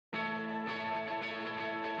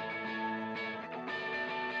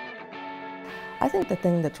I think the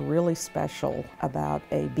thing that's really special about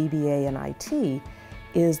a B.B.A. in IT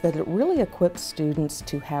is that it really equips students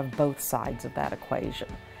to have both sides of that equation.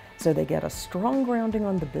 So they get a strong grounding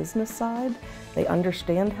on the business side, they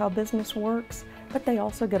understand how business works, but they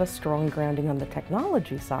also get a strong grounding on the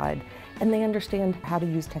technology side, and they understand how to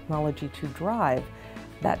use technology to drive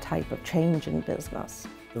that type of change in business.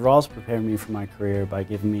 The Rawls prepared me for my career by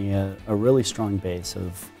giving me a really strong base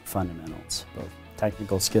of fundamentals, both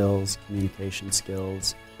technical skills, communication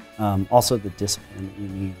skills, also the discipline that you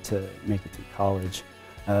need to make it through college.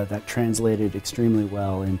 That translated extremely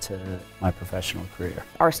well into my professional career.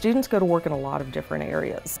 Our students go to work in a lot of different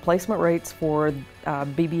areas. Placement rates for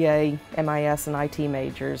B.B.A., MIS, and IT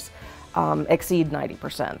majors exceed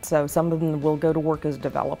 90%. So some of them will go to work as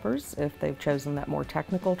developers if they've chosen that more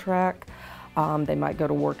technical track. They might go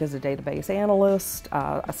to work as a database analyst,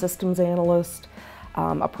 a systems analyst,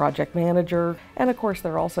 a project manager, and of course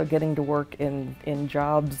they're also getting to work in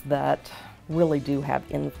jobs that really do have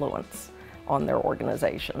influence on their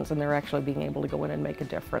organizations, and they're actually being able to go in and make a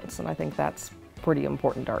difference, and I think that's pretty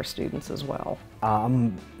important to our students as well.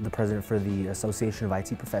 I'm the president for the Association of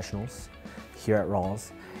IT Professionals here at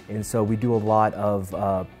Rawls, and so we do a lot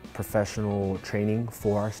of professional training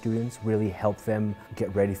for our students, really help them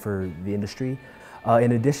get ready for the industry.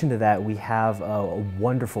 In addition to that, we have a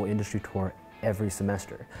wonderful industry tour every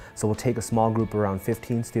semester. So we'll take a small group, around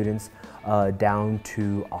 15 students, down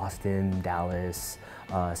to Austin, Dallas,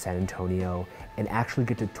 San Antonio, and actually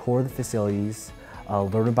get to tour the facilities,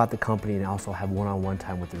 learn about the company, and also have one-on-one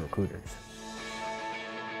time with the recruiters.